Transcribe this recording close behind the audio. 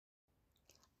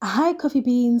Hi, Coffee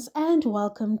Beans, and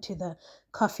welcome to the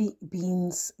Coffee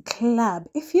Beans Club.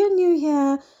 If you're new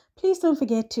here, please don't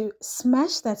forget to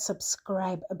smash that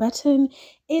subscribe button.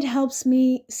 It helps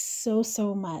me so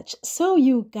much. So,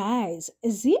 you guys,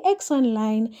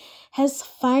 ZeeXOnline has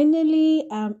finally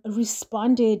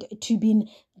responded to being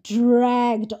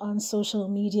dragged on social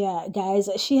media, guys.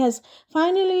 She has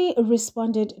finally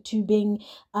responded to being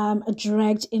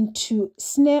dragged into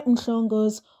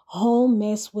Mhlongo's whole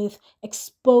mess with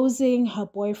exposing her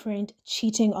boyfriend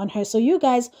cheating on her. So you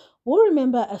guys will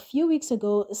remember a few weeks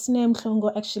ago,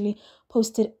 Mhlongo actually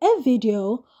posted a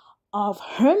video of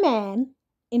her man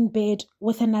in bed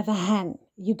with another han,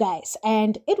 you guys,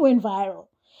 and it went viral.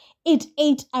 It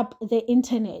ate up the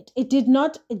internet. It did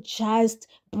not just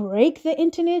break the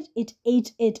internet, it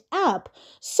ate it up.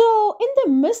 So in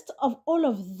the midst of all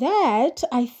of that,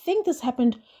 I think this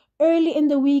happened early in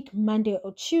the week, Monday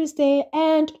or Tuesday,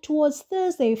 and towards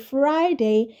Thursday,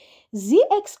 Friday,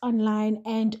 ZeeXOnline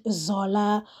and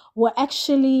Zola were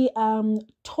actually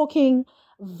talking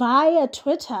via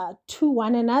Twitter to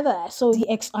one another. So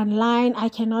ZeeXOnline, I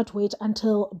cannot wait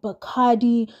until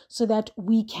Bacardi so that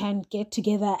we can get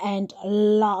together and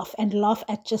laugh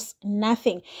at just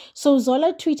nothing. So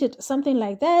Zola tweeted something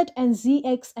like that, and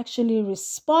ZX actually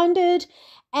responded,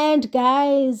 and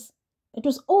guys, it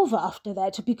was over after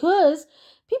that because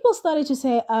people started to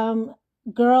say,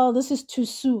 girl, this is too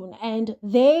soon. And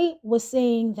they were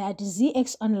saying that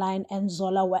ZeeXOnline and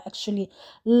Zola were actually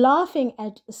laughing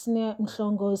at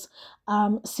Mhlongo's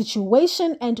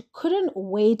situation and couldn't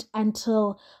wait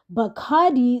until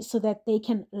Bacardi so that they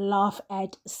can laugh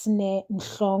at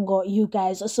Mhlongo, you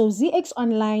guys. So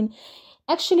ZeeXOnline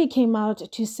actually came out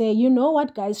to say, you know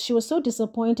what, guys, she was so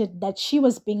disappointed that she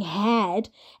was being had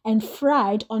and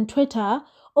fried on Twitter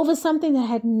over something that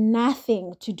had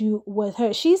nothing to do with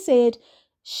her. She said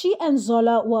she and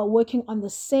Zola were working on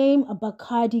the same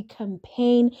Bacardi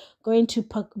campaign, going to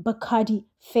Bacardi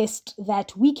Fest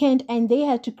that weekend, and they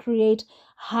had to create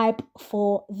hype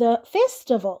for the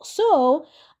festival. So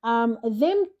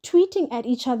them tweeting at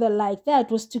each other like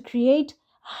that was to create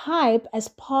hype as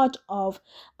part of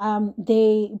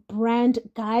the brand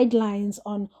guidelines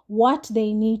on what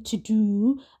they need to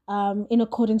do in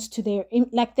accordance to their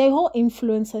whole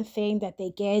influencer thing that they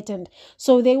get. And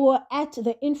so they were at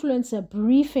the influencer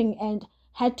briefing and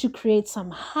had to create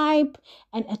some hype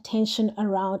and attention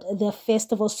around the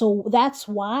festival. So that's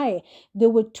why they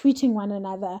were tweeting one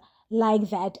another like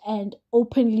that and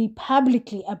openly,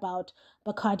 publicly about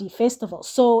Bacardi Festival.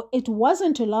 So it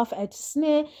wasn't to laugh at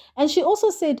Snare. And she also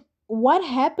said, what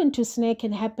happened to Snare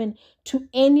can happen to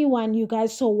anyone, you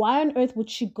guys. So why on earth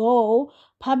would she go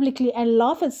publicly and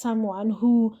laugh at someone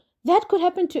who that could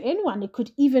happen to anyone? It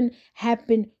could even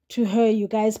happen to her, you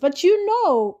guys. But you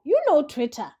know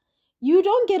Twitter. You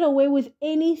don't get away with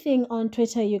anything on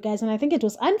Twitter, you guys. And I think it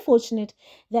was unfortunate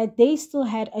that they still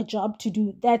had a job to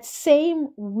do that same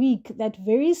week, that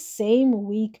very same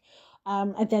week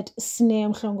that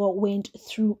Mhlongo went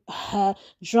through her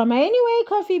drama. Anyway,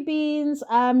 Coffee Beans,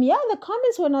 yeah, the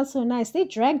comments were not so nice. They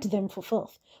dragged them for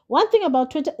filth. One thing about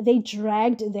Twitter, they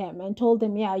dragged them and told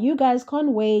them, yeah, you guys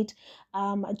can't wait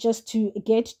just to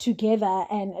get together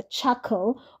and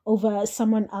chuckle over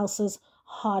someone else's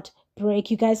heartbreak.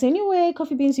 You guys, anyway,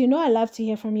 Coffee Beans, you know I love to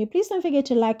hear from you. Please don't forget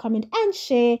to like, comment, and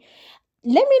share.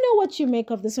 Let me know what you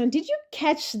make of this one. Did you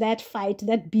catch that fight,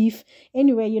 that beef?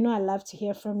 Anyway, you know I love to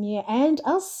hear from you, and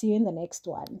I'll see you in the next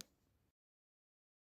one.